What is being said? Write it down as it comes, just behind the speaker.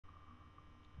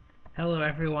Hello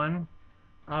everyone.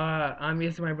 I'm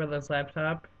using my brother's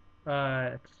laptop.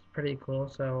 It's pretty cool.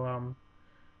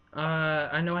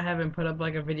 I know I haven't put up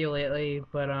like a video lately,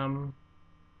 but I'm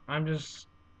just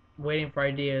waiting for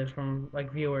ideas from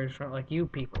like viewers from like you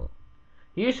people.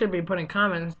 You should be putting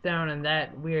comments down in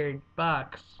that weird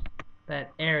box,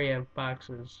 that area of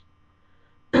boxes.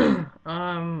 My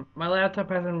laptop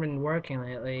hasn't been working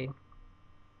lately,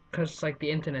 'cause like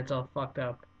the internet's all fucked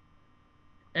up,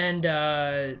 and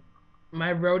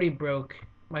my roadie broke,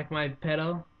 like my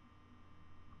pedal.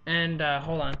 And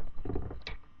hold on.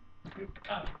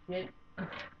 Oh, shit.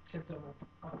 Shit's over.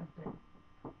 Fucking thing.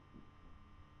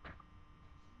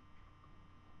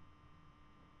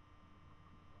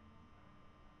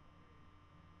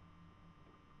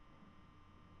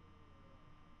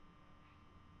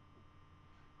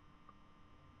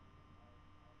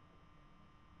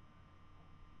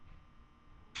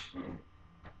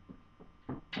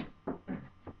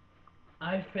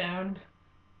 I found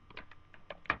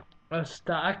a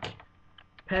stock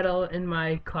pedal in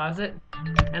my closet,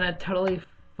 and I totally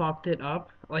fucked it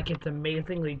up. Like it's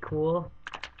amazingly cool.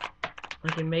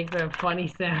 Like it makes a funny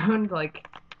sound. Like,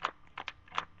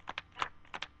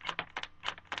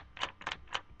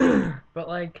 but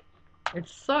like, it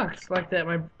sucks. Like that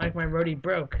my roadie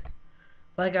broke.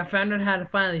 Like I found out how to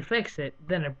finally fix it,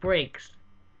 then it breaks.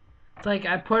 It's like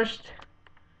I pushed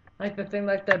like the thing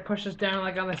like that pushes down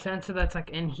like on the sensor that's like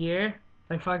in here,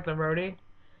 like for like the roadie.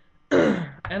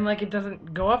 And like it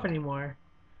doesn't go up anymore.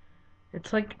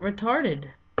 It's like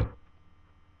retarded.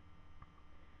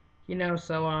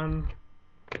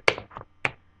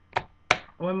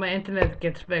 When my internet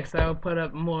gets fixed, I will put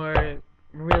up more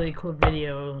really cool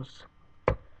videos.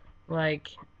 Like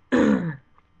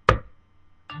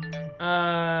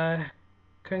uh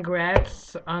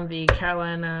congrats on the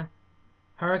Carolina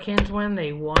Hurricanes win.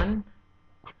 They won.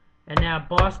 And now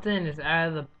Boston is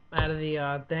out of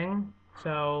the thing.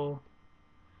 So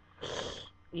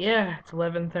yeah, it's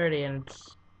 11:30 and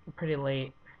it's pretty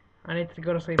late. I need to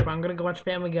go to sleep. But I'm gonna go watch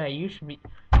Family Guy. You should be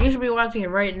watching it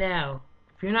right now.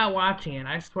 If you're not watching it,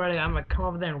 I swear to God, I'm gonna come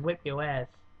over there and whip your ass.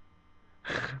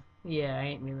 Yeah, I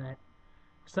ain't mean that.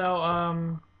 So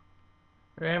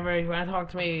wherever you wanna talk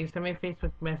to me, send me a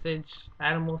Facebook message,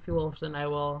 Adam Wolfie Wolfson. I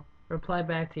will reply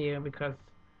back to you because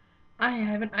I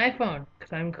have an iPhone.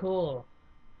 Cause I'm cool.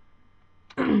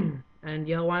 And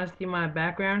y'all wanna see my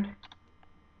background?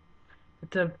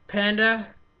 It's a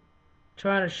panda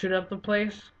trying to shoot up the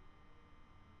place.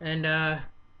 And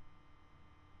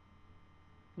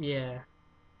yeah.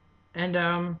 And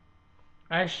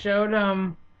I showed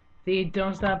the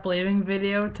Don't Stop Believing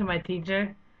video to my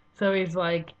teacher. So he's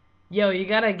like, "Yo, you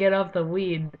gotta get off the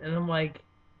weed." And I'm like,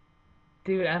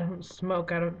 "Dude, I don't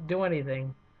smoke. I don't do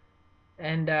anything."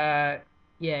 And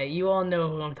yeah, you all know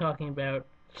who I'm talking about.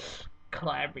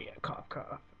 Calabria, cough,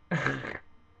 cough.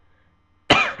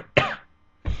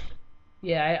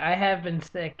 Yeah, I have been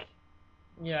sick.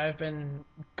 Yeah, I've been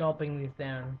gulping these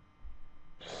down.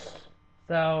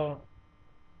 So,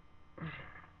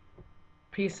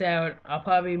 peace out. I'll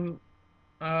probably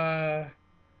uh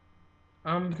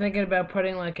I'm thinking about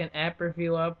putting like an app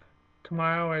review up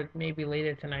tomorrow or maybe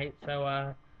later tonight.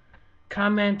 So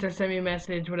comment or send me a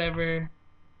message, whatever.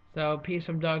 So peace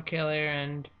from doggkiller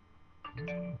and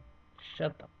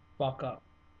shut the fuck up.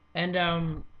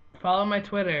 And follow my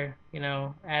Twitter,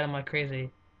 Adam like crazy.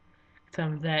 'Cause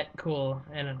I'm that cool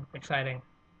and exciting.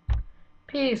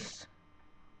 Peace.